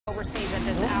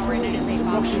this hour and a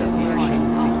half.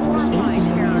 8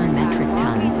 million metric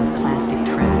tons of plastic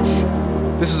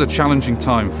trash. This is a challenging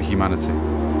time for humanity.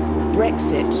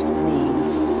 Brexit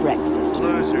means Brexit.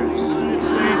 United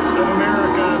States of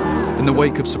America. In the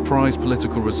wake of surprise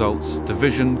political results,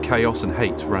 division, chaos and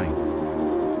hate reign.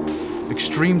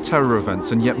 Extreme terror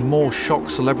events and yet more shock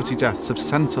celebrity deaths have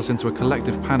sent us into a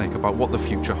collective panic about what the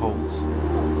future holds.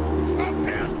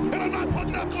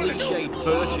 Cliched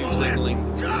virtue signaling.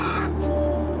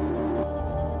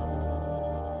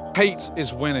 Hate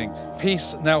is winning.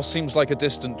 Peace now seems like a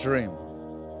distant dream.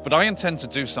 But I intend to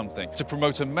do something to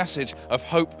promote a message of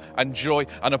hope and joy,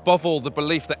 and above all, the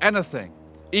belief that anything,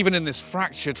 even in this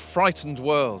fractured, frightened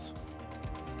world,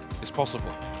 is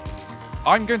possible.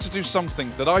 I'm going to do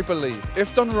something that I believe,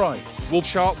 if done right, will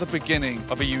chart the beginning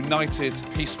of a united,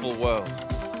 peaceful world.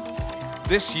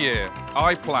 This year,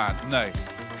 I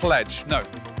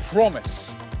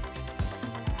promise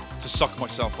to suck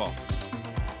myself off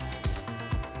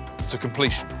to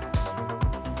completion.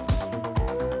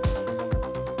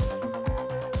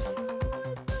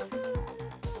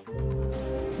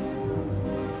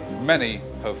 Many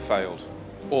have failed,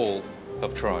 all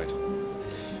have tried.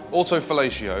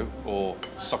 Autofellatio, or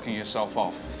sucking yourself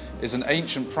off, is an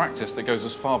ancient practice that goes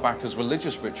as far back as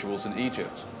religious rituals in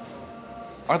Egypt.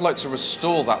 I'd like to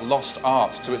restore that lost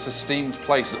art to its esteemed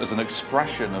place as an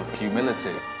expression of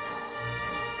humility.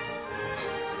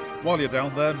 While you're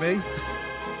down there, me.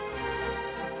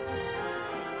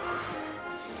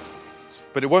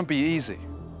 But it won't be easy.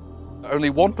 Only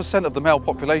 1% of the male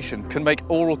population can make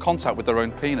oral contact with their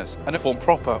own penis and form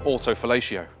proper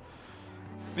autofellatio.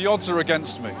 The odds are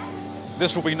against me.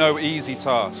 This will be no easy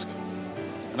task,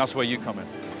 and that's where you come in.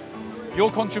 Your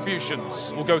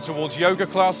contributions will go towards yoga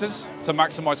classes to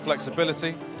maximize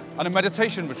flexibility and a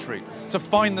meditation retreat to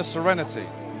find the serenity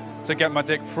to get my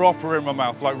dick proper in my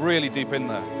mouth, like really deep in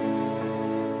there.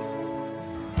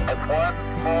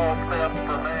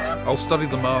 I'll study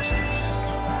the masters,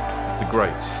 the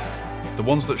greats, the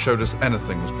ones that showed us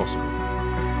anything was possible.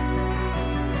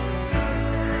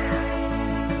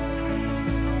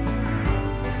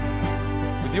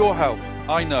 With your help,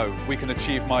 I know we can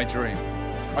achieve my dream.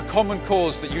 A common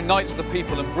cause that unites the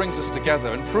people and brings us together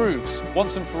and proves,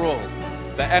 once and for all,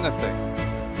 that anything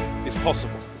is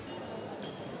possible.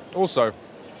 Also,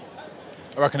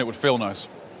 I reckon it would feel nice.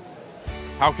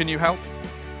 How can you help?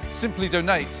 Simply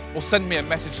donate or send me a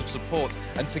message of support,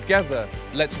 and together,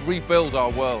 let's rebuild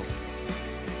our world.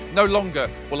 No longer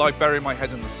will I bury my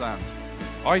head in the sand.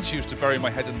 I choose to bury my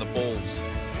head in the balls.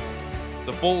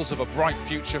 The balls of a bright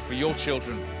future for your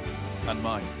children and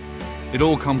mine. It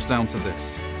all comes down to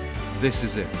this. This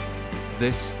is it.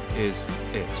 This is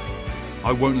it.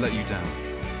 I won't let you down.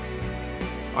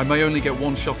 I may only get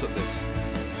one shot at this.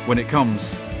 When it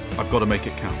comes, I've got to make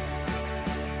it count.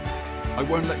 I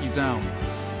won't let you down.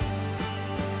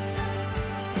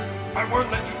 I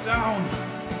won't let you down.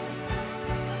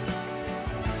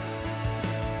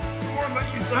 I won't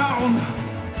let you down.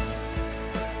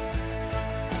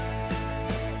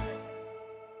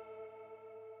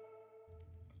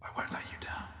 I won't let you